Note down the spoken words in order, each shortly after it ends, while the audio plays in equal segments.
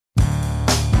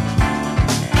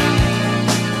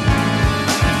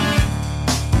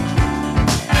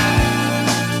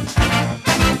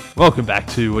Welcome back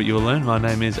to What You'll Learn. My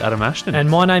name is Adam Ashton. And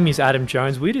my name is Adam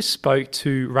Jones. We just spoke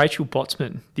to Rachel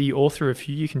Botsman, the author of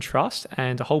Who You Can Trust,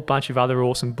 and a whole bunch of other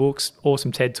awesome books,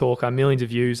 awesome TED Talk, millions of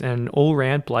views, and an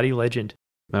all-round bloody legend.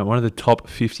 Mate, one of the top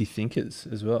 50 thinkers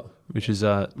as well, which is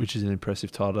an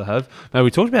impressive title to have. Mate,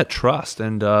 we talked about trust,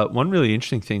 and one really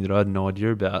interesting thing that I had no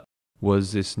idea about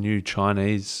was this new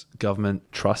Chinese government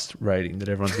trust rating that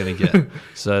everyone's going to get.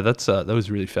 So that was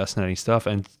really fascinating stuff,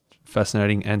 and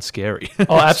fascinating and scary.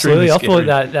 Oh, absolutely. I Scary.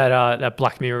 thought that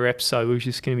Black Mirror episode was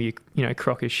just going to be a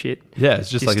crock of shit. Yeah, it's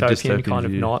just like a dystopian kind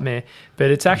of view. nightmare.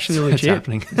 But it's actually legit. It's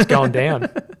happening. It's going down.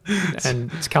 And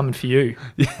it's coming for you.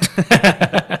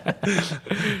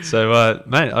 So,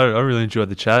 mate, I really enjoyed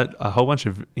the chat. A whole bunch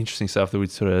of interesting stuff that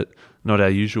we'd sort of, not our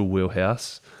usual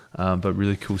wheelhouse, but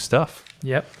really cool stuff.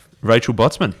 Yep. Rachel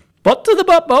Botsman. Bot to the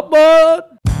bot.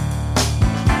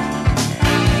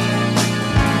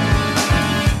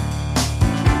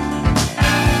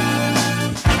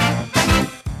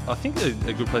 I think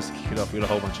a good place to kick it off, we've got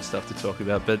a whole bunch of stuff to talk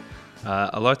about, but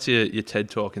I liked your TED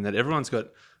Talk in that everyone's got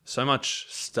so much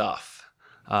stuff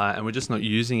and we're just not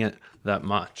using it that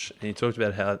much. And you talked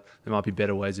about how there might be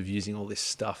better ways of using all this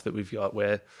stuff that we've got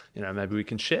where, maybe we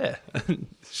can share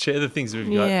the things that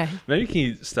we've got. Maybe can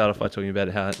you start off by talking about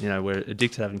how, we're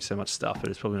addicted to having so much stuff, but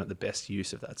it's probably not the best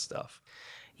use of that stuff.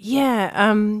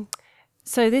 Yeah.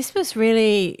 So this was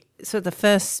really sort of the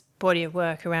first body of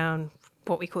work around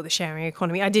what we call the sharing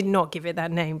economy. I did not give it that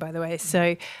name, by the way.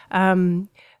 So,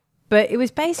 but it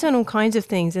was based on all kinds of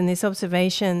things and this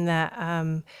observation that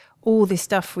all this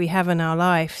stuff we have in our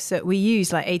life that we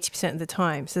use like 80% of the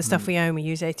time. So the stuff we own, we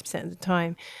use 80% of the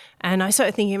time. And I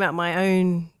started thinking about my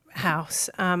own house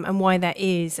and why that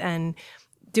is. And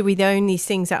do we own these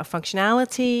things out of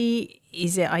functionality?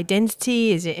 Is it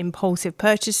identity? Is it impulsive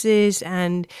purchases?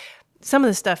 And some of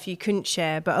the stuff you couldn't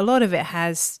share, but a lot of it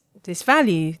has this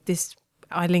value, this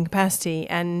idling capacity,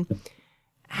 and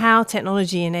how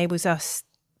technology enables us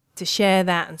to share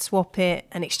that and swap it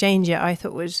and exchange it, I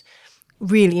thought was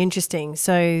really interesting.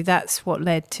 So that's what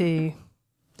led to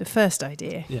the first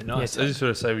idea. Yeah, nice. I just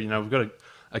sort of say, we've got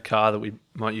a car that we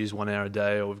might use 1 hour a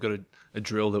day, or we've got a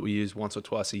drill that we use once or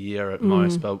twice a year at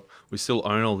most, but we still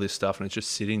own all this stuff and it's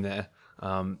just sitting there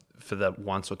for that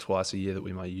once or twice a year that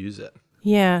we might use it.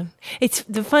 Yeah. It's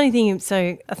the funny thing.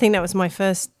 So I think that was my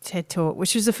first TED Talk,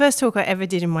 which was the first talk I ever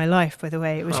did in my life, by the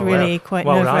way. It was quite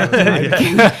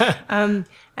nerve-wracking.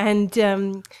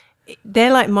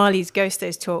 They're like Marley's Ghost,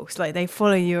 those talks. Like they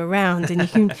follow you around and you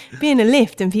can be in a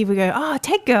lift and people go, "Oh,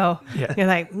 TED girl." Yeah. You're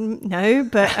like, no.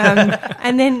 But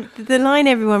and then the line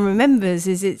everyone remembers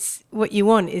is it's what you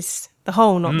want is the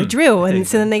hole, not the drill. And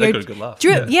so then they go,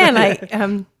 drill. Yeah, like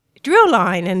drill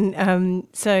line. And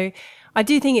so I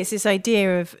do think it's this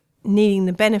idea of needing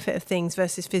the benefit of things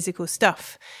versus physical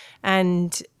stuff.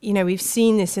 And, we've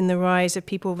seen this in the rise of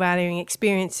people valuing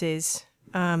experiences,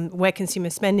 where consumer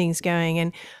spending is going.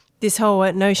 And this whole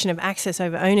notion of access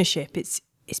over ownership, it's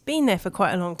been there for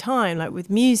quite a long time, like with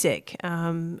music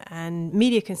and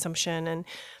media consumption. And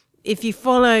if you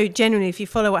follow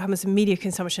what happens with media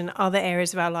consumption, other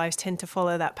areas of our lives tend to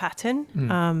follow that pattern,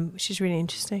 which is really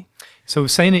interesting. So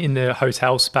we've seen it in the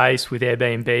hotel space with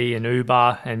Airbnb and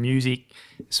Uber and music.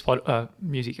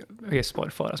 Music, I guess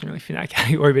Spotify doesn't really fit in that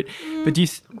category, but do you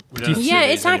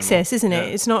it's access, isn't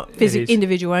it? It's not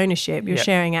individual ownership. You're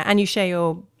sharing it, and you share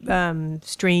your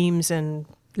streams and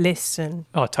lists and.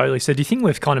 Oh, totally. So do you think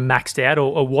we've kind of maxed out,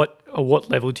 or what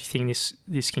level do you think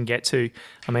this can get to?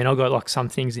 I mean, I've got like some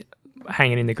things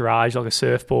hanging in the garage, like a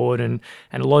surfboard, and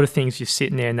a lot of things just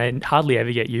sitting there and they hardly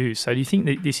ever get used. So do you think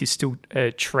that this is still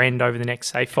a trend over the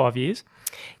next, say, 5 years?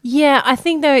 Yeah, I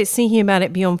think though it's thinking about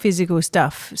it beyond physical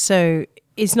stuff. So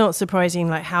it's not surprising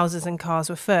like houses and cars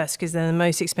were first because they're the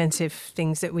most expensive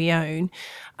things that we own.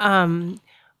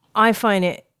 I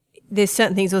find there's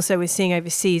certain things also we're seeing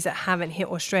overseas that haven't hit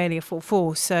Australia full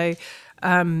force. So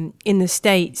in the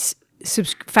States,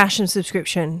 fashion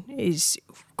subscription is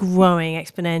growing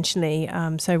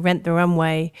exponentially. So Rent the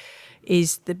Runway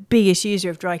is the biggest user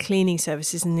of dry cleaning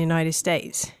services in the United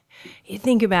States. You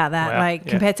think about that,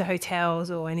 compared to hotels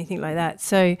or anything like that.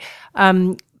 So,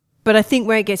 but I think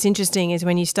where it gets interesting is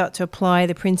when you start to apply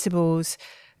the principles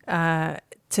to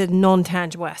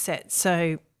non-tangible assets.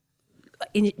 So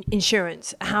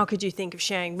insurance, how could you think of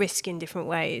sharing risk in different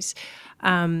ways?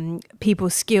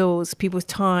 People's skills, people's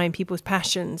time, people's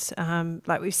passions.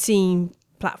 Like we've seen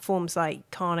platforms like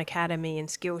Khan Academy and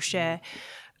Skillshare.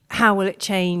 How will it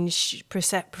change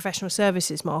professional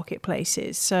services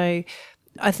marketplaces? So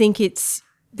I think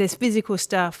there's physical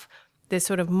stuff, there's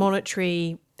sort of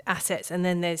monetary assets, and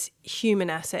then there's human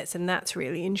assets, and that's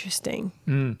really interesting.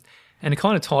 And it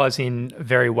kind of ties in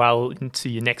very well into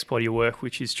your next body of work,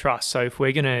 which is trust. So if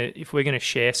we're gonna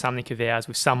share something of ours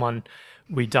with someone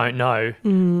we don't know,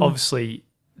 obviously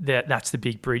that's the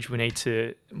big bridge we need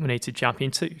to jump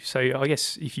into. So I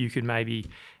guess if you could maybe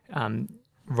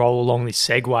roll along this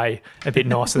segue a bit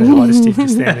nicer than I just did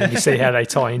just then, and you see how they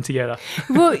tie in together.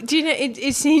 Well, do you know,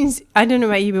 it seems, I don't know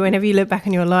about you, but whenever you look back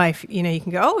on your life, you know, you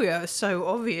can go, oh yeah, it's so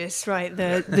obvious, right,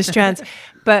 the strands.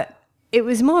 But it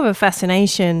was more of a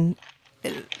fascination,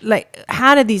 like,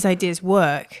 how do these ideas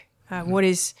work? What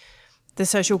is the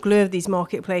social glue of these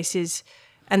marketplaces?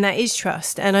 And that is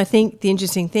trust. And I think the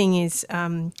interesting thing is,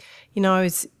 you know, I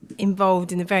was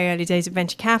involved in the very early days of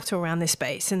venture capital around this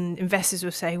space, and investors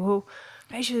will say, well,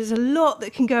 Rachel, there's a lot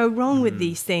that can go wrong with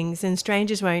these things, and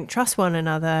strangers won't trust one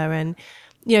another. And,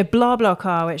 you know,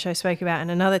 BlaBlaCar, which I spoke about in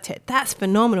another TED, that's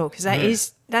phenomenal, because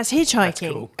that's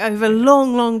hitchhiking over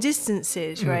long, long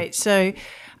distances, right? So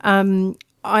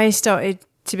I started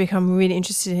to become really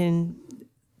interested in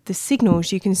the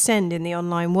signals you can send in the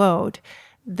online world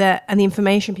and the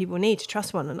information people need to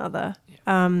trust one another.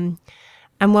 And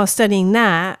while studying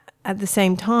that, at the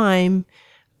same time,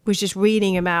 was just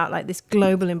reading about like this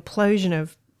global implosion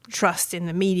of trust in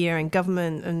the media and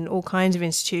government and all kinds of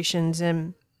institutions.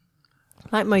 And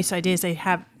like most ideas, they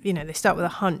have, you know, they start with a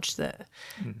hunch that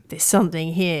there's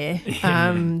something here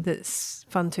that's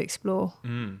fun to explore.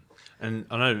 And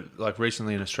I know, like,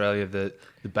 recently in Australia, that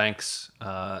the banks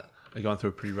are going through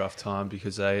a pretty rough time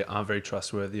because they aren't very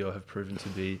trustworthy or have proven to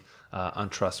be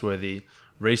untrustworthy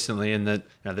recently, and that,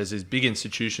 you know, there's these big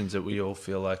institutions that we all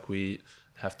feel like we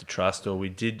have to trust, or we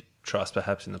did trust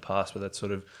perhaps in the past, but that's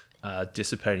sort of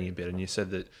dissipating a bit. And you said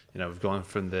that, you know, we've gone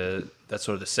from that's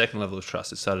sort of the second level of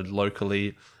trust. It started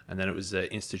locally, and then it was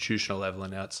the institutional level,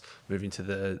 and now it's moving to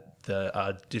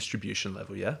the distribution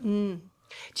level. Yeah.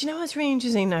 Do you know what's really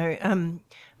interesting though? And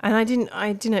I didn't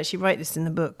actually write this in the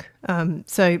book.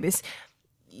 So it's,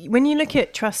 when you look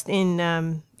at trust in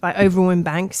like overall in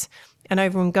banks and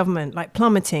overall in government, like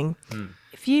plummeting.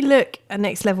 If you look a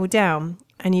next level down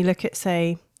and you look at,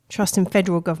 say, trust in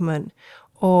federal government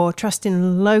or trust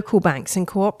in local banks and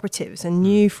cooperatives and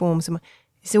new forms,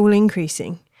 it's all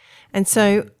increasing. And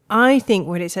so I think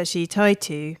what it's actually tied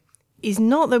to is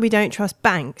not that we don't trust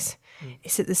banks,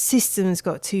 it's that the system's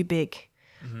got too big.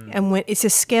 And when it's a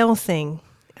scale thing,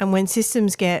 and when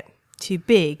systems get too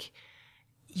big,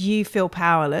 you feel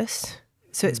powerless.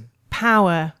 So it's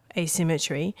power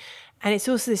asymmetry. And it's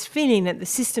also this feeling that the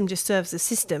system just serves the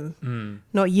system,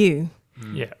 not you.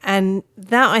 Yeah. And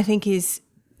that, I think,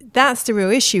 that's the real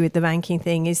issue with the banking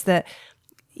thing, is that,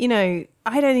 you know,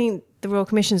 I don't think the Royal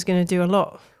Commission is going to do a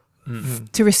lot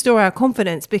to restore our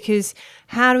confidence, because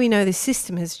how do we know the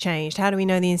system has changed? How do we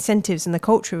know the incentives and the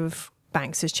culture of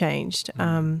banks has changed?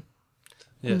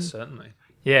 Yeah, certainly.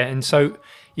 Yeah, and so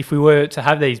if we were to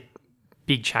have these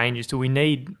big changes, do we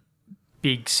need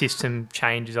big system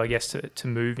changes, I guess, to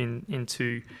move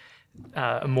into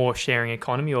a more sharing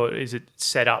economy, or is it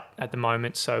set up at the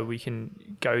moment so we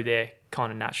can go there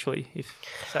kind of naturally, if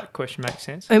that question makes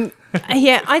sense?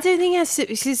 Yeah, I don't think that's,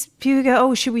 because people go,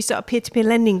 oh, should we start a peer-to-peer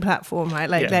lending platform, right?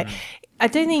 Like I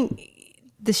don't think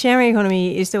the sharing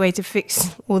economy is the way to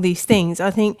fix all these things.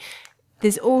 I think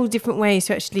there's all different ways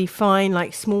to actually find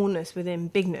like smallness within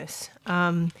bigness,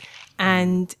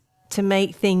 and to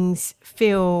make things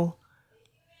feel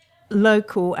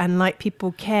local and like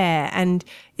people care. And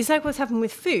it's like what's happened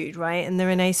with food, right? And the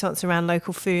renaissance around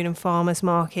local food and farmers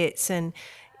markets, and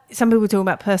some people talk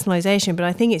about personalization, but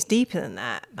I think it's deeper than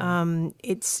that.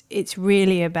 It's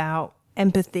really about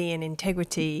empathy and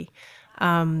integrity,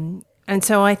 and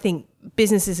so I think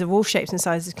businesses of all shapes and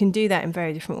sizes can do that in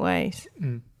very different ways.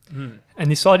 And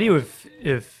this idea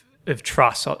of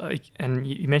trust, and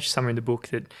you mentioned somewhere in the book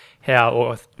that how,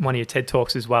 or one of your TED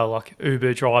Talks as well, like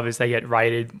Uber drivers, they get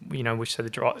rated, you know, which so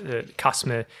the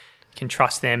customer can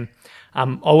trust them.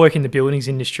 I work in the buildings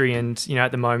industry, and, you know,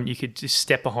 at the moment you could just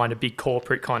step behind a big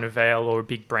corporate kind of veil or a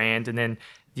big brand, and then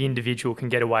the individual can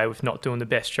get away with not doing the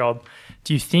best job.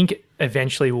 Do you think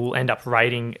eventually we'll end up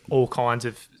rating all kinds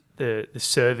of the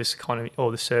service economy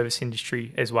or the service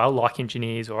industry as well, like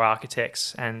engineers or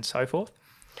architects and so forth?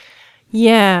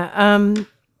 Yeah,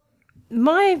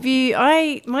 my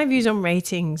views on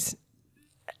ratings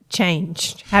have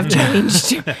changed.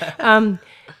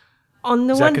 On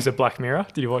the Is one, that because of Black Mirror?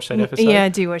 Did you watch that episode? Yeah, I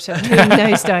do watch that.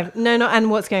 Nosedive. No,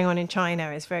 and what's going on in China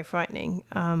is very frightening,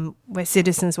 where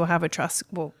citizens will have a trust.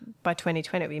 Well, by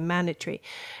 2020 it'll be mandatory.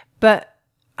 But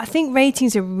I think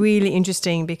ratings are really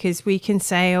interesting, because we can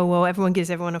say, oh, well, everyone gives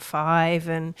everyone a 5,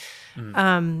 and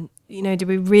you know, do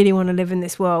we really want to live in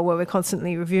this world where we're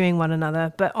constantly reviewing one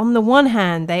another? But on the one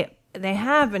hand, they they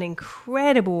have an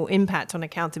incredible impact on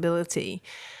accountability.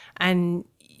 And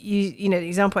you know, the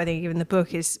example I think I give in the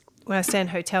book is when I stay in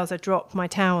hotels, I drop my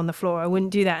towel on the floor. I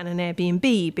wouldn't do that in an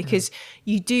Airbnb because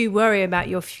you do worry about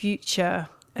your future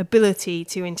ability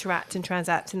to interact and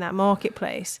transact in that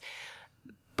marketplace.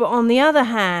 But on the other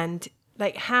hand,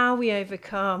 like how we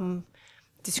overcome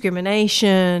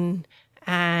discrimination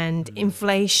and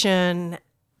inflation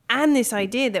and this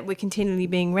idea that we're continually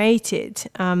being rated.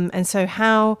 And so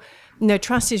how, you know,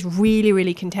 trust is really,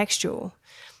 really contextual.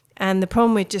 And the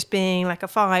problem with just being like a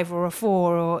 5 or a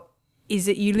 4 is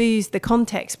that you lose the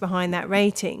context behind that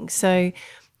rating. So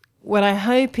what I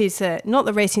hope is that not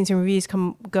the ratings and reviews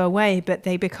go away, but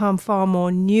they become far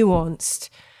more nuanced.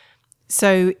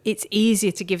 So it's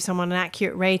easier to give someone an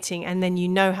accurate rating, and then you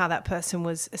know how that person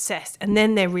was assessed, and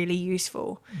then they're really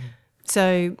useful.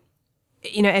 So,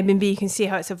 you know, Airbnb, you can see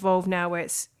how it's evolved now, where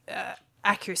it's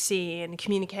accuracy and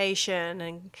communication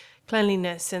and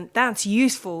cleanliness, and that's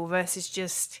useful versus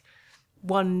just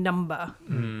one number.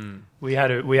 We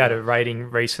had a rating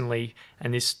recently,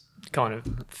 and this kind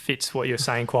of fits what you're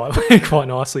saying quite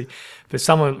nicely. But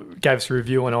someone gave us a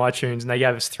review on iTunes, and they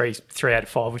gave us 3 out of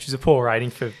 5, which is a poor rating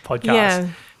for podcasts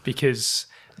because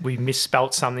we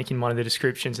misspelt something in one of the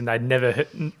descriptions, and they'd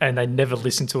never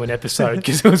listened to an episode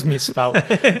because it was misspelt.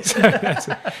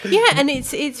 And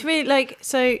it's really like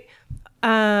so.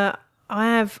 I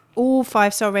have all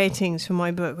 5-star ratings for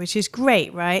my book, which is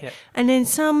great, right? Yeah. And then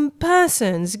some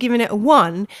person's given it a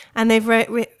 1, and they've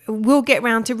will get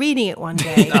round to reading it one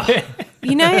day.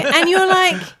 You know, and you're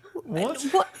like, what?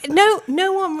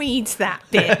 No one reads that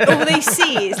bit. All they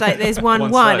see is like there's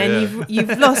one, and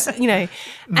you've lost, you know,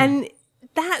 and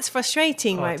that's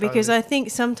frustrating, right? Totally. Because I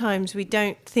think sometimes we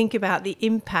don't think about the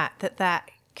impact that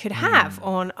could have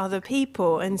on other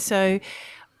people, and so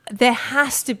there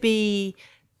has to be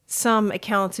some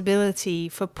accountability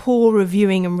for poor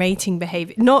reviewing and rating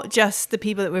behavior, not just the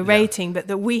people that we're rating, but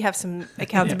that we have some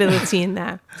accountability in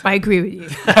there. I agree with you.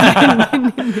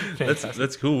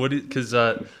 That's cool. Because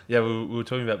we were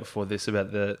talking about before this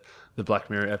about the Black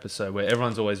Mirror episode where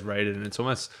everyone's always rated, and it's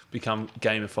almost become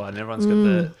gamified, and everyone's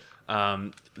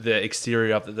got the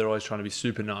exterior up that they're always trying to be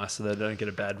super nice so they don't get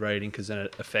a bad rating, because then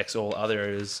it affects all other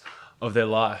areas of their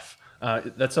life.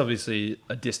 That's obviously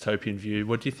a dystopian view.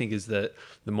 What do you think is the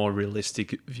more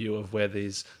realistic view of where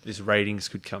these ratings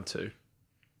could come to?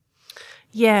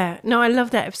 Yeah, no, I love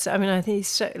that episode. I mean, I think it's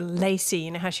so Lacey,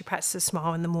 you know, how she practices a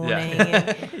smile in the morning.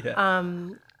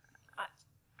 And,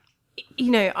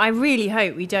 you know, I really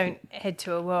hope we don't head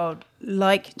to a world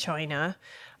like China,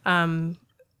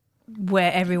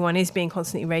 where everyone is being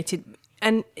constantly rated.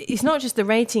 And it's not just the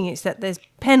rating, it's that there's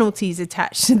penalties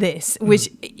attached to this, which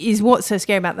is what's so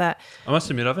scary about that. I must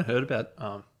admit, I haven't heard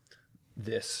about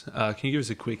this. Can you give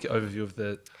us a quick overview of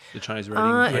the Chinese rating?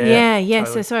 Totally.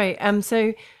 So sorry.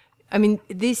 So, I mean,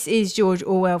 this is George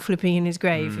Orwell flipping in his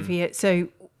grave. So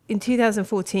in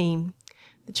 2014,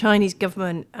 the Chinese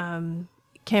government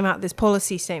came out with this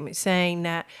policy statement saying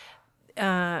that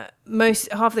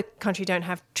half the country don't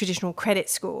have traditional credit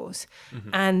scores,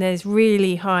 and there's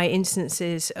really high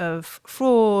instances of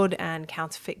fraud and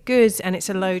counterfeit goods, and it's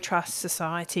a low trust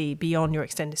society beyond your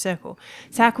extended circle.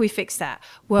 So how can we fix that?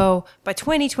 Well, by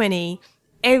 2020,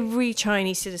 every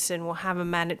Chinese citizen will have a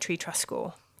mandatory trust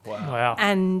score. Wow.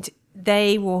 And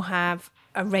they will have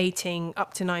a rating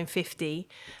up to 950.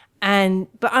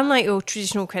 But unlike your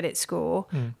traditional credit score,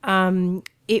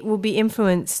 it will be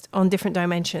influenced on different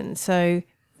dimensions. So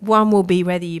one will be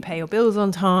whether you pay your bills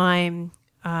on time,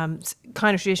 kind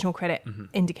of traditional credit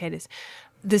indicators.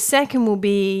 The second will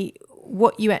be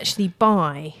what you actually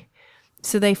buy.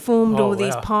 So they formed all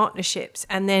these partnerships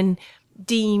and then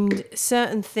deemed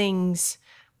certain things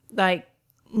like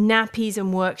nappies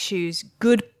and work shoes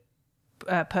good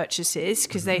purchases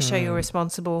because they show you're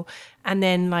responsible, and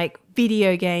then like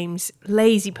video games,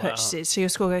 lazy purchases, so your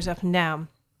score goes up and down.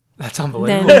 That's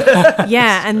unbelievable. Then,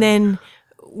 and then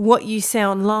what you say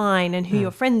online and who your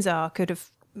friends are could have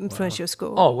influenced your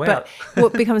score. Oh, wow. But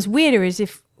what becomes weirder is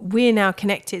if we're now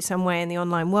connected somewhere in the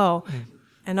online world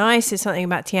and I said something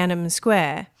about Tiananmen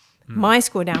Square, my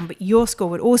score down, but your score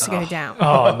would also go down.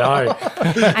 Oh, no.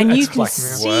 And you can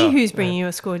see who's bringing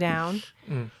your score down.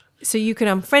 So you could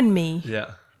unfriend me.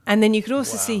 Yeah. And then you could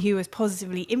also see who was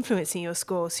positively influencing your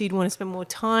score. So you'd want to spend more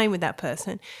time with that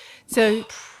person. So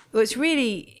it's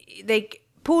really, they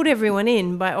pulled everyone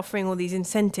in by offering all these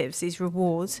incentives, these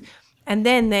rewards. And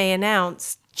then they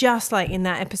announced, just like in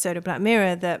that episode of Black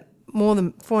Mirror, that more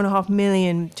than 4.5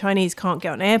 million Chinese can't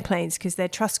get on airplanes because their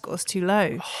trust score's too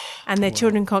low. And their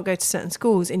children can't go to certain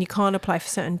schools, and you can't apply for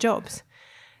certain jobs.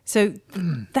 So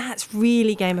that's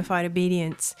really gamified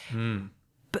obedience.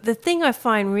 But the thing I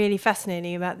find really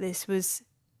fascinating about this was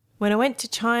when I went to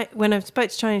China, when I spoke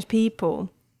to Chinese people,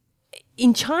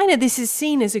 in China, this is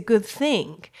seen as a good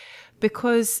thing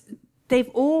because they've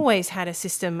always had a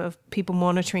system of people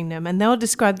monitoring them, and they'll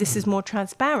describe this as more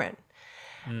transparent.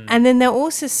 And then they'll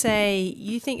also say,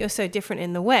 you think you're so different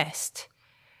in the West,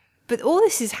 but all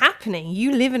this is happening.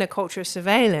 You live in a culture of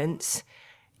surveillance.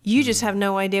 You just have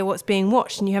no idea what's being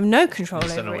watched, and you have no control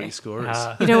over it. You don't know what your score is.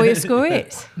 You know what your score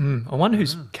is. I wonder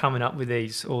who's coming up with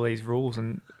all these rules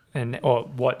and or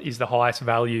what is the highest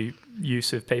value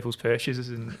use of people's purchases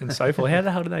and so forth. How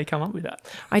the hell do they come up with that?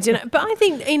 I don't know. But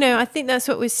I think that's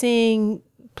what we're seeing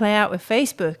play out with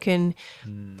Facebook. And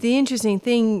the interesting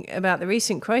thing about the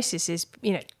recent crisis is,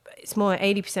 it's more than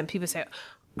 80% people say,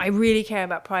 I really care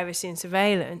about privacy and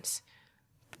surveillance.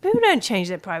 But people don't change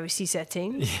their privacy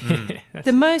settings.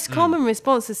 The most common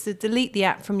response is to delete the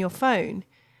app from your phone,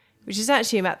 which is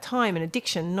actually about time and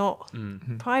addiction, not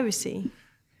privacy.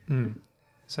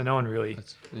 So no one really...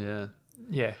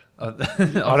 Yeah. I'm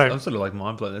sort of like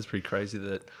mind blown. That's pretty crazy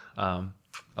that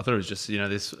I thought it was just,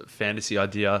 this fantasy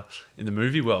idea in the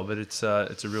movie world, but it's a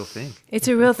real thing. It's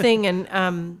a real thing.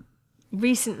 And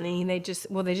recently they just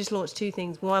launched two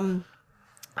things. One,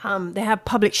 they have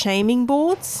public shaming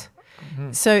boards.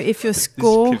 So if your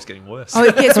score... This keeps getting worse. Oh,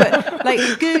 it gets worse. Like,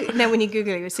 when you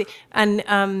Google it, you'll see.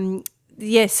 And...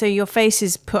 so your face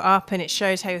is put up and it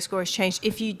shows how your score has changed.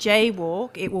 If you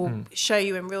jaywalk, it will show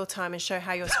you in real time and show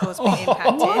how your score's been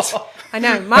impacted. I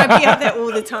know, it might be up there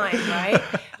all the time, right?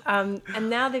 And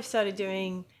now they've started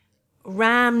doing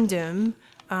random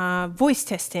voice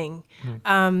testing.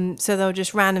 So they'll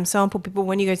just random sample people.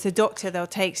 When you go to the doctor, they'll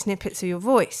take snippets of your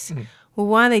voice. Well,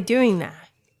 why are they doing that?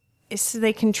 It's so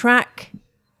they can track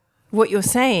what you're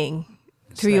saying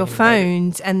through your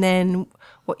phones, and then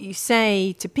what you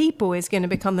say to people is going to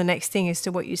become the next thing as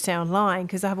to what you say online,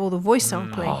 because I have all the voice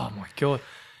sampling. Oh my God.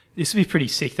 This would be pretty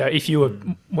sick though if you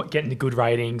were getting the good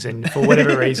ratings and for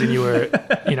whatever reason you were,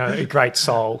 a great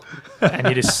soul and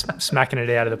you're just smacking it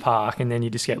out of the park, and then you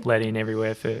just get let in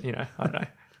everywhere for, I don't know.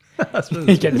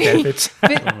 You get the benefits.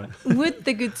 But would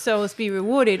the good souls be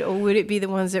rewarded, or would it be the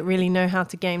ones that really know how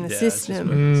to game the system?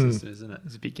 The system, isn't it?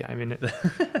 It's a big game, isn't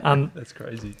it? That's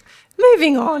crazy.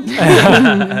 Moving on.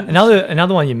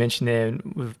 Another one you mentioned there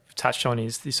and we've touched on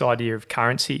is this idea of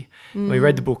currency. We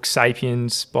read the book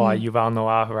Sapiens by Yuval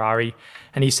Noah Harari,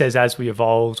 and he says as we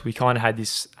evolved, we kind of had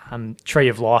this tree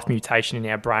of life mutation in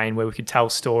our brain where we could tell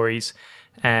stories.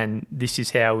 And this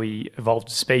is how we evolved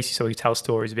as a species, so we tell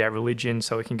stories about religion,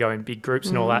 so we can go in big groups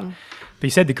and all that. But he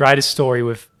said the greatest story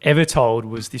we've ever told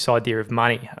was this idea of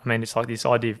money. I mean, it's like this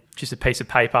idea of just a piece of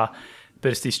paper,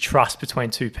 but it's this trust between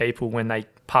two people when they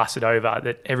pass it over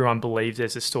that everyone believes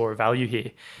there's a store of value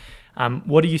here.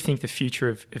 What do you think the future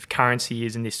of currency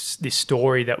is, and this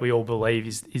story that we all believe?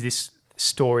 Is this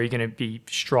story going to be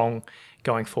strong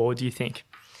going forward, do you think?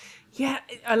 Yeah,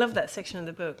 I love that section of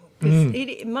the book.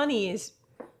 Money is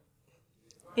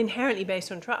inherently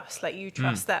based on trust. Like, you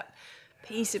trust that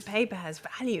piece of paper has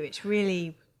value. It's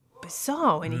really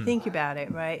bizarre when you think about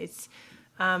it, right? It's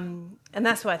and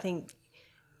that's why I think,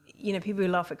 people who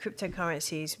laugh at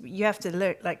cryptocurrencies, you have to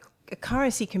look, like, a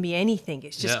currency can be anything.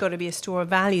 It's just got to be a store of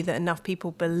value that enough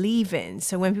people believe in.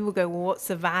 So when people go, well, what's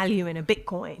the value in a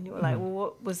Bitcoin? You're like, well,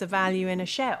 what was the value in a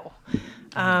shell?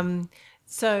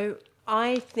 So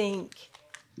I think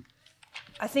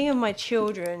of my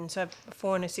children, so I have a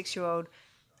 4 and a 6-year-old,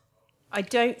 I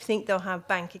don't think they'll have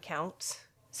bank accounts.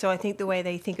 So I think the way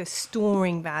they think of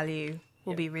storing value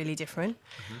will be really different.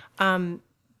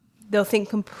 They'll think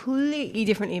completely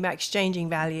differently about exchanging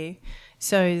value.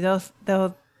 So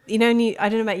they'll I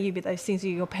don't know about you, but those things that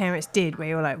your parents did where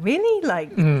you're like, really?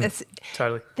 Like,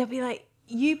 Totally. They'll be like,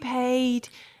 you paid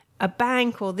a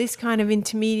bank or this kind of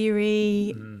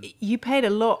intermediary, you paid a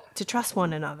lot to trust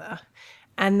one another,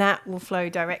 and that will flow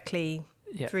directly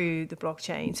through the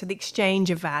blockchain. So the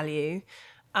exchange of value.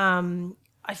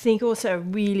 I think also a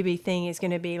really big thing is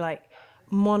going to be like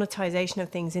monetization of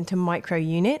things into micro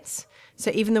units.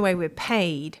 So even the way we're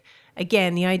paid,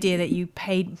 again, the idea that you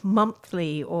paid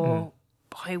monthly or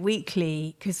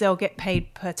bi-weekly, because they'll get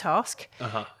paid per task.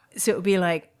 So it would be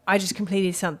like, I just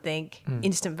completed something,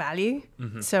 instant value.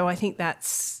 So I think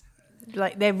that's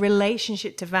like their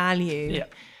relationship to value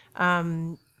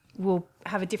will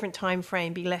have a different time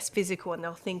frame, be less physical, and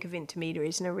they'll think of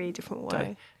intermediaries in a really different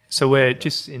way. So we're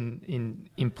just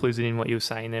implicit in what you were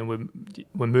saying then,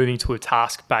 we're moving to a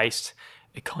task-based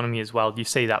economy as well. Do you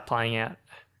see that playing out?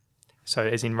 So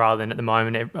as in, rather than at the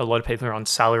moment, a lot of people are on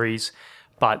salaries,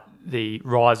 but the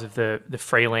rise of the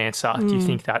freelancer, do you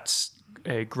think that's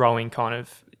a growing kind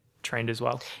of trend as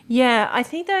well? Yeah, I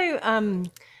think though,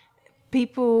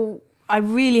 people, I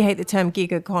really hate the term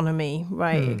gig economy,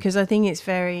 right? Because I think it's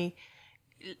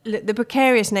the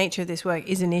precarious nature of this work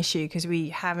is an issue because we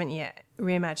haven't yet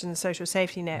reimagined the social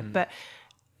safety net. But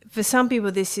for some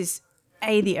people, this is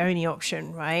the only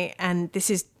option, right? And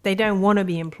they don't want to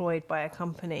be employed by a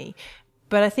company.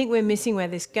 But I think we're missing where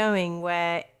this is going,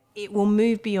 where it will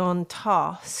move beyond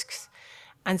tasks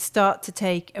and start to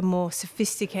take a more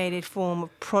sophisticated form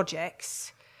of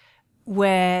projects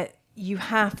where you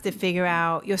have to figure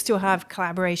out, you'll still have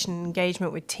collaboration and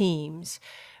engagement with teams,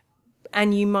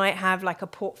 and you might have like a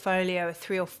portfolio of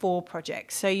 3 or 4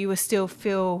 projects. So you will still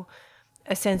feel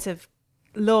a sense of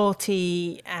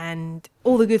loyalty and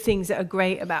all the good things that are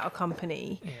great about a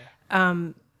company.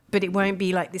 But it won't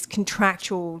be like this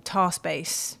contractual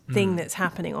task-based thing that's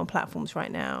happening on platforms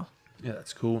right now. Yeah,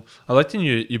 that's cool. I liked in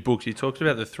your book, you talked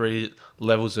about the 3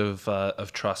 levels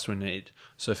of trust we need.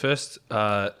 So first,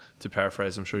 to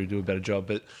paraphrase, I'm sure you do a better job,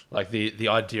 but like the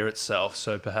idea itself.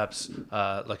 So perhaps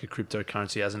like a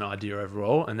cryptocurrency as an idea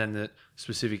overall, and then the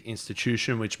specific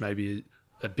institution, which may be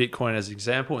a Bitcoin as an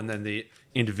example, and then the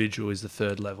individual is the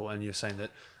 3rd level. And you're saying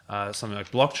that something like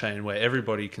blockchain, where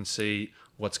everybody can see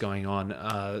what's going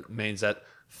on, means that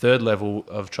 3rd level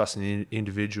of trust in the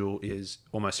individual is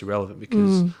almost irrelevant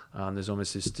because there's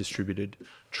almost this distributed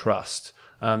trust.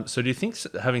 So do you think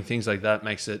having things like that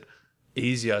makes it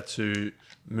easier to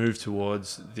move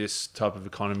towards this type of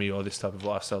economy or this type of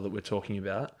lifestyle that we're talking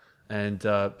about? And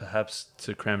perhaps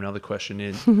to cram another question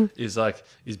in, is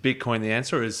Bitcoin the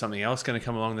answer, or is something else going to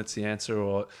come along that's the answer,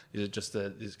 or is it just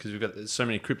because we've got so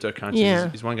many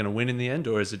cryptocurrencies, is one going to win in the end,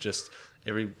 or is it just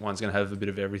everyone's going to have a bit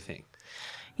of everything?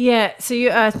 Yeah, so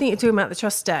I think you're talking about the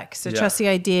trust stack. So trust the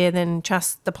idea, then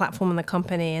trust the platform and the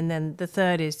company, and then the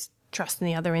 3rd is trust in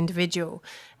the other individual.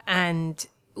 And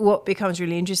what becomes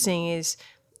really interesting is,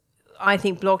 I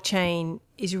think blockchain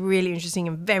is really interesting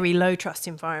in very low trust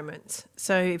environments.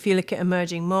 So if you look at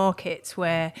emerging markets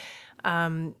where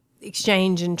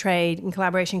exchange and trade and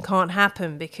collaboration can't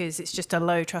happen because it's just a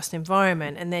low trust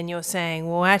environment, and then you're saying,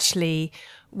 well, actually,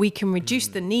 we can reduce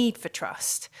the need for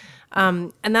trust.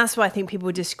 And that's why I think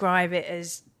people describe it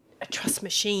as a trust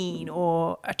machine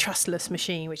or a trustless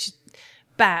machine, which is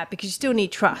bad because you still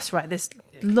need trust, right? There's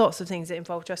lots of things that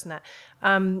involve trust in that.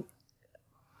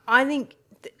 I think,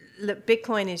 look,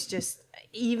 Bitcoin is just,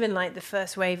 even like the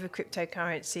first wave of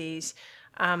cryptocurrencies,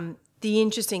 the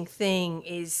interesting thing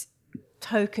is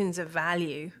tokens of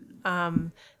value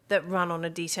that run on a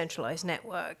decentralized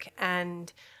network.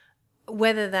 And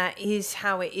whether that is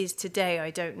how it is today,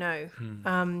 I don't know.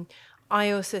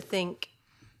 I also think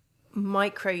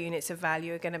micro units of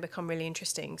value are going to become really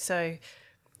interesting. So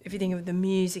if you think of the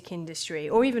music industry,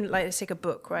 or even like, let's take a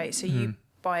book, right? So you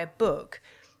buy a book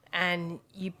and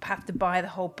you have to buy the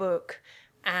whole book,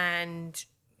 and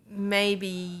maybe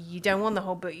you don't want the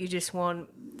whole book, you just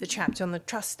want the chapter on the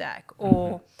trust stack,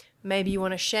 or maybe you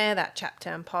want to share that chapter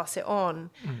and pass it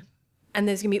on. And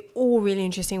there's going to be all really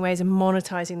interesting ways of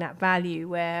monetizing that value,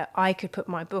 where I could put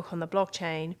my book on the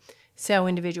blockchain, sell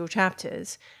individual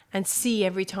chapters, and see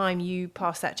every time you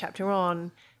pass that chapter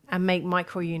on and make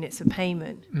micro units of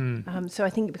payment. So I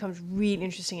think it becomes really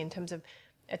interesting in terms of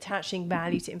attaching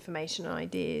value to information and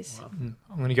ideas. Wow.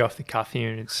 I'm going to go off the cuff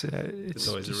here, and it's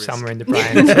just somewhere in the brain.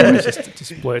 It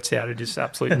just blurts out. It just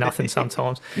absolutely nothing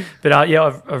sometimes. But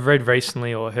I've read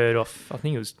recently, or heard off, I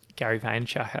think it was Gary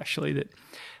Vaynerchuk actually, that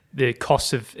the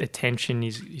cost of attention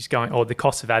is going, or the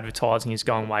cost of advertising is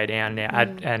going way down now,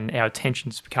 and our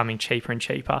attention is becoming cheaper and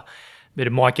cheaper. But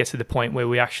it might get to the point where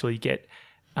we actually get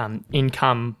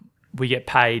income, we get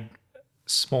paid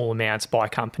small amounts by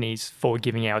companies for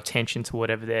giving our attention to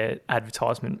whatever their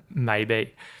advertisement may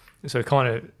be. So kind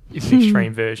of it's an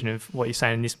extreme version of what you're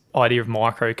saying. This idea of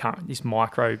micro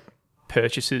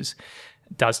purchases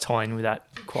does tie in with that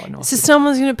quite nicely. So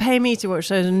someone's going to pay me to watch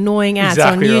those annoying ads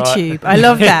exactly on YouTube. Right. I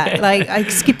love that. Like, I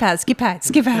skip ad, right?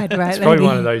 It's probably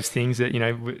one of those things that,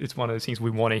 it's one of those things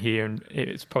we want to hear, and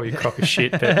it's probably a crock of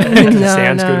shit, but it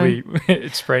sounds good.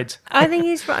 It spreads. I think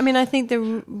he's right. I mean, I think the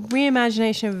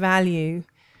reimagination of value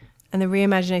and the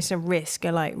reimagination of risk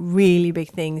are like really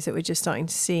big things that we're just starting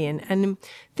to see. And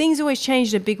things always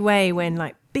change in a big way when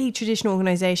like big traditional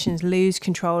organizations lose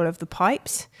control of the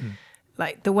pipes.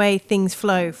 Like the way things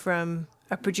flow from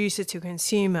a producer to a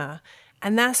consumer.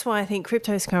 And that's why I think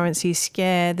cryptocurrencies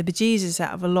scare the bejesus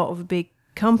out of a lot of big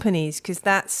companies, because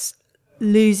that's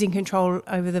losing control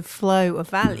over the flow of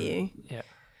value. Yeah,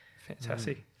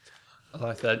 fantastic. I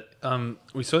like that.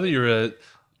 We saw that you're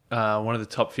one of the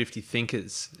top 50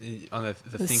 thinkers on the It's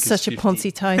Thinkers such 50. a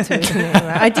Ponzi title, isn't it?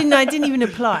 Right? I didn't even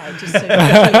apply. Just so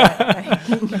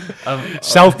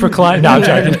Self-proclaimed. No, I'm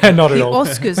joking. Not the at all.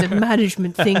 Oscars of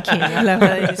management thinking. I love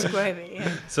how they describe it.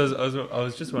 Yeah. So I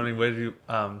was just wondering, where do you,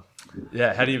 how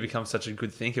do you become such a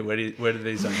good thinker? Where do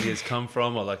these ideas come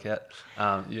from? Or like,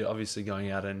 you're obviously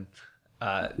going out and,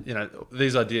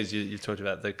 these ideas you've talked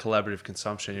about, the collaborative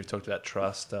consumption. You've talked about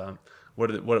trust.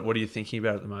 What are you thinking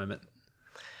about at the moment?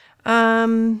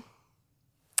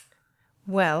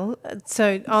 Well,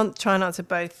 so I'll try and answer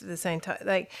both at the same time.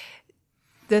 Like,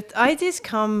 the ideas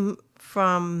come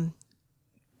from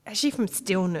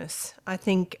stillness. I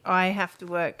think I have to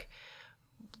work,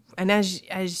 and as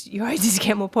your ideas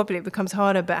get more popular, it becomes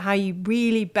harder. But how you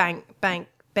really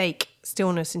bake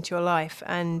stillness into your life,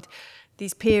 and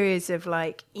these periods of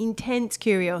like intense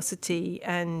curiosity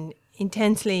and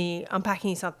intensely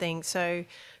unpacking something, so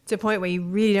to a point where you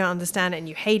really don't understand it and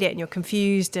you hate it and you're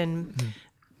confused, and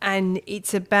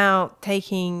it's about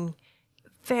taking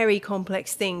very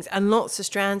complex things and lots of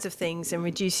strands of things and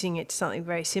reducing it to something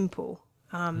very simple.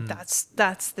 That's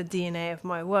the DNA of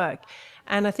my work.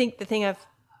 And I think the thing I've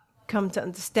come to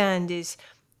understand is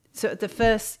sort of the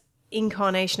first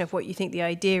incarnation of what you think the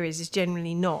idea is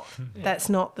generally not. That's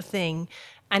not the thing.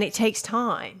 And it takes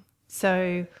time.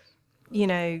 So,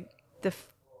 there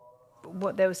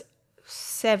was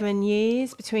 7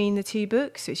 years between the two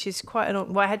books, which is quite a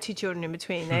long. Well, I had 2 children in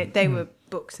between. They were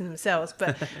books in themselves,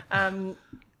 but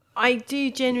I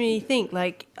do genuinely think,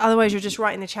 like, otherwise you're just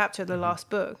writing the chapter of the last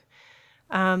book,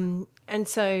 and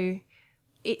so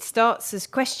it starts as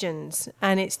questions,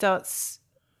 and it starts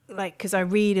like, because I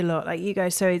read a lot, like you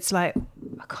guys. So it's like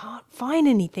I can't find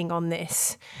anything on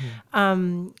this.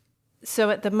 So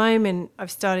at the moment,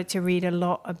 I've started to read a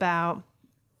lot about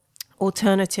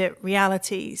alternative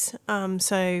realities,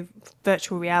 so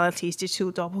virtual realities,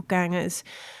 digital doppelgangers.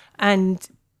 And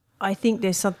I think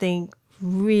there's something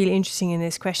really interesting in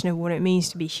this question of what it means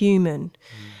to be human,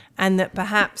 and that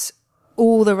perhaps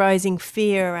all the rising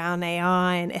fear around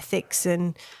AI and ethics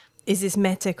and is this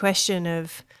meta question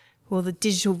of, well, the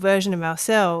digital version of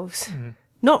ourselves,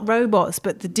 not robots,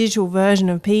 but the digital version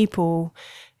of people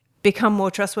become more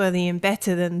trustworthy and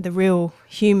better than the real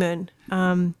human.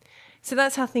 So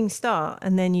that's how things start,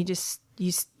 and then you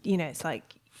it's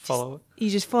like Follow it.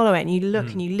 You just follow it, and you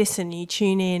look and you listen, and you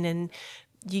tune in, and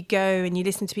you go and you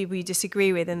listen to people you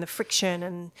disagree with, and the friction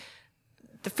and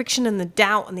the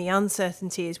doubt and the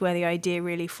uncertainty is where the idea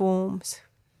really forms.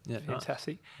 Yeah,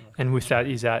 Fantastic. And with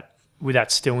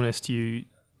that stillness,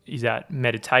 is that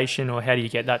meditation, or how do you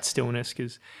get that stillness?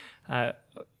 Because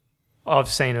I've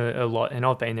seen a lot, and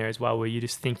I've been there as well, where you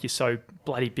just think you're so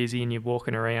bloody busy and you're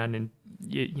walking around and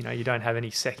you don't have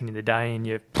any second in the day, and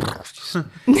you're just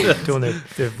doing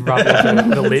the rub of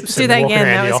the lips. Do and that walking again.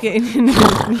 around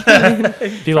That was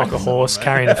good. be like a horse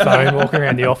carrying a phone, walking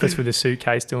around the office with a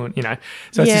suitcase, doing.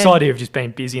 So it's this idea of just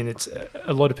being busy, and it's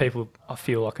a lot of people, I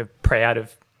feel like, are proud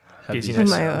of Oh busyness.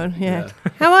 my God, yeah.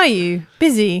 How are you?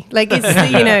 Busy. Like, it's,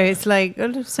 it's like, oh,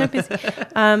 I'm so busy.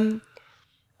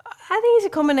 I think it's a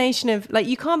combination of, like,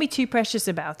 you can't be too precious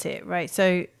about it, right?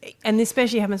 So, and this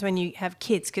especially happens when you have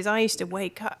kids, because I used to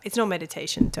wake up, it's not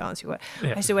meditation to answer your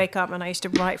question. I used to wake up and I used to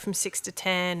write from 6 to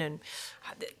 10, and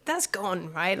that's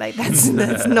gone, right? Like, that's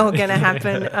not going to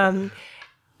happen.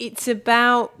 It's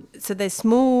about, so there's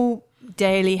small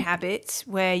daily habits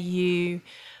where you,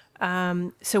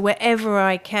 so wherever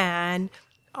I can,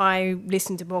 I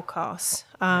listen to podcasts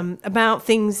about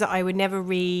things that I would never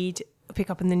read, pick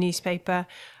up in the newspaper.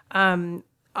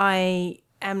 I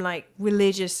am like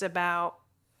religious about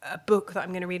a book that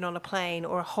I'm going to read on a plane,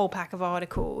 or a whole pack of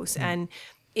articles. And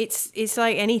it's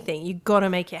like anything, you got to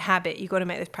make it habit. You got to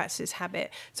make this practice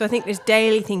habit. So I think there's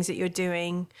daily things that you're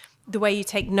doing, the way you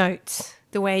take notes,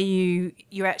 the way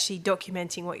you're actually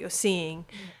documenting what you're seeing.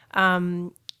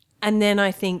 And then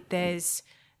I think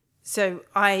so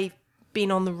I've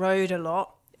been on the road a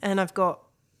lot, and I've got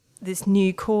this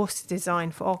new course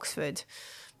designed for Oxford,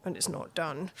 and it's not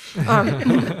done.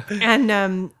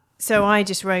 So I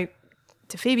just wrote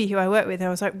to Phoebe, who I work with, and I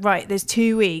was like, right, there's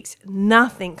 2 weeks,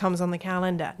 nothing comes on the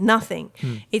calendar, nothing.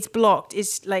 It's blocked.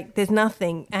 It's like there's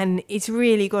nothing, and it's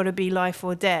really got to be life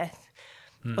or death,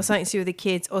 or something to do with the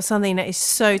kids, or something that is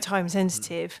so time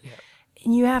sensitive,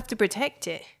 and you have to protect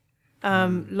it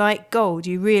like gold.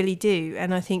 You really do.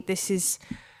 And I think this is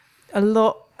a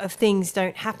lot of things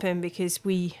don't happen because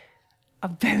we are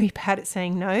very bad at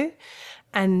saying no.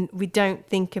 And we don't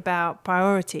think about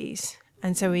priorities.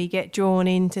 And so we get drawn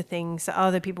into things that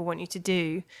other people want you to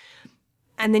do.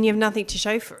 And then you have nothing to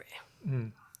show for it.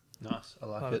 Nice. I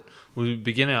like it. We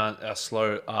begin our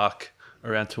slow arc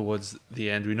around towards the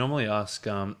end, we normally ask,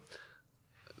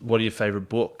 what are your favourite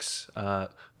books?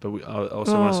 But I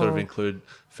also want to sort of include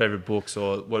favourite books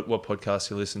or what podcasts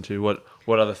you listen to.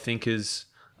 What other thinkers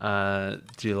do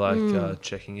you like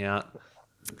checking out?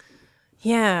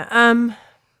 Yeah.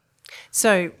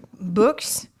 So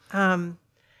books.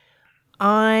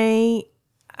 I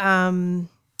am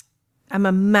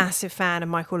a massive fan of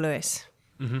Michael Lewis.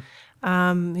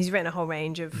 He's written a whole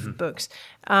range of books.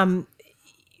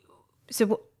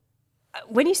 So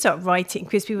when you start writing,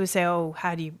 because people say, "Oh,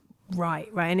 how do you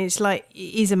write?" Right, and it's like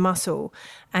it is a muscle.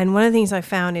 And one of the things I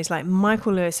found is like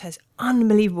Michael Lewis has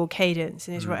unbelievable cadence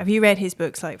in his writing. Have you read his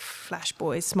books like Flash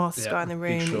Boys, Smartest Guy in the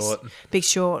Room, Big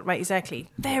Short? Right, exactly.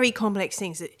 Very complex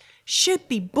things that should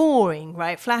be boring,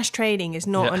 right? Flash trading is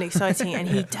not unexciting, and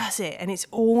he does it, and it's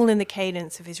all in the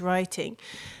cadence of his writing.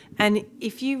 And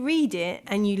if you read it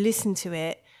and you listen to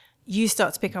it, you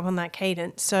start to pick up on that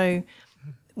cadence. So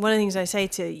one of the things I say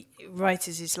to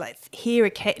writers is like, hear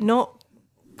not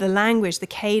the language, the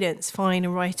cadence, find a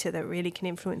writer that really can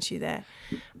influence you there.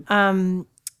 I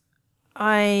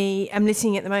am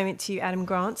listening at the moment to Adam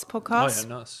Grant's podcast. Oh,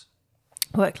 yeah, nice.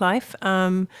 Work Life.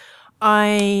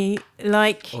 I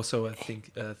like... Also, I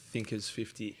think Thinkers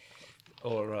 50.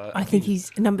 Or I think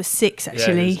he's number 6,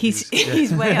 actually. Yeah,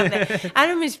 he's way up there.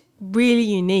 Adam is really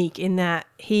unique in that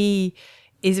he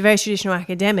is a very traditional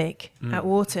academic at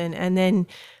Wharton, and then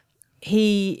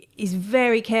he is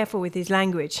very careful with his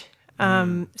language.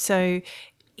 So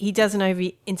he doesn't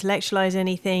over-intellectualize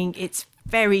anything. It's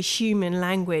very human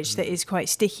language that is quite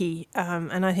sticky.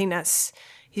 And I think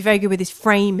he's very good with his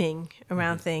framing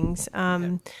around things.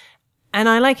 And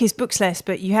I like his books less,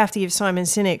 but you have to give Simon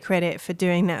Sinek credit for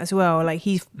doing that as well. Like,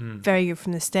 he's very good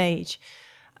from the stage.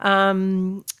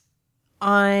 I'm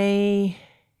trying.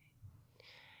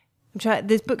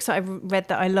 There's books that I've read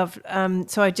that I love.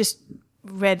 So I just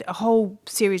read a whole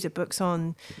series of books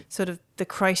on sort of the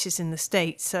crisis in the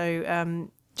States. So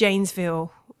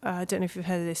Janesville, I don't know if you've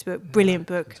heard of this book, brilliant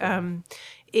book.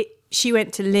 She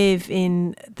went to live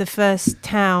in the first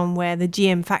town where the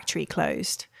GM factory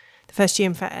closed. First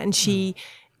GM factory, and she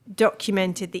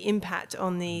documented the impact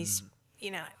on these,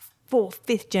 4th,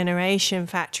 5th generation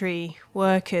factory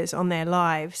workers on their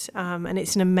lives. And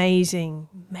it's an amazing,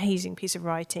 amazing piece of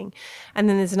writing. And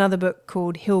then there's another book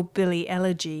called Hillbilly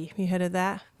Elegy. Have you heard of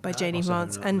that? By J.D.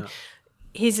 Vance. And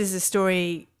his is a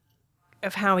story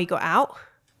of how he got out.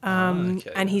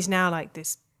 And he's now like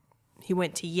this, he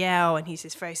went to Yale and he's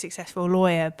this very successful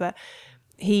lawyer, but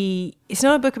it's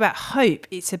not a book about hope.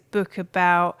 It's a book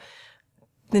about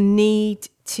the need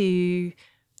to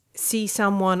see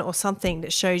someone or something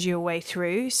that shows you a way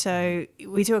through. So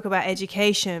we talk about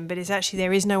education, but it's actually,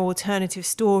 there is no alternative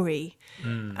story.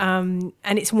 And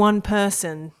it's one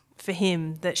person for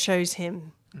him that shows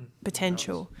him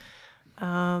potential.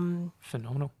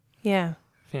 Phenomenal. Yeah.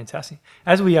 Fantastic.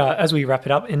 As we wrap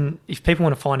it up, and if people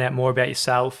want to find out more about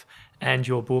yourself and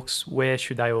your books, where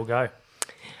should they all go?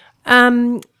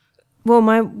 Well,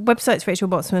 my website's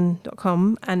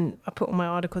rachelbotsman.com, and I put all my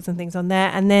articles and things on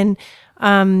there. And then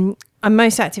I'm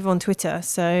most active on Twitter,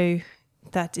 so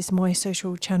that is my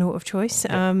social channel of choice.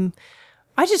 I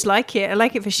just like it. I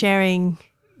like it for sharing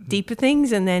deeper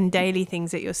things and then daily things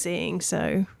that you're seeing.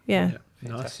 So, yeah.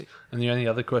 Nice. And the only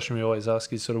other question we always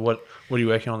ask is sort of what are you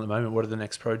working on at the moment? What are the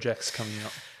next projects coming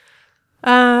up?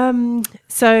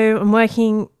 So I'm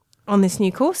working on this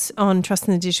new course on trust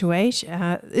in the digital age.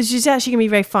 It's just actually going to be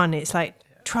very fun. It's like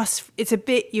trust. It's a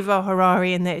bit Yuval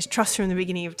Harari in that it's trust from the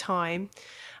beginning of time,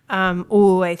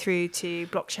 all the way through to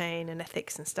blockchain and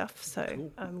ethics and stuff. So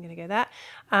cool. I'm going to go that.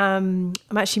 I'm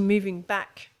actually moving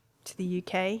back to the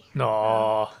UK.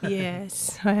 No.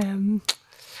 Yes, I am.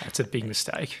 That's a big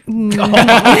mistake. No,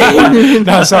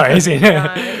 sorry, is it?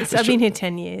 I've been here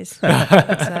 10 years. So,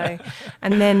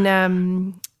 and then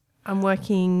I'm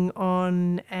working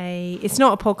on it's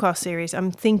not a podcast series.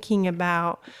 I'm thinking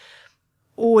about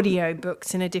audio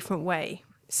books in a different way.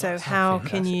 So how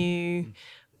can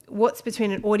what's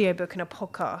between an audiobook and a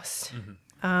podcast?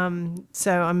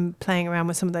 So I'm playing around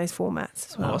with some of those formats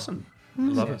as well. Awesome.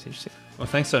 Love it. Interesting. Well,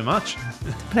 thanks so much.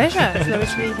 Pleasure. It's lovely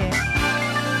to be here.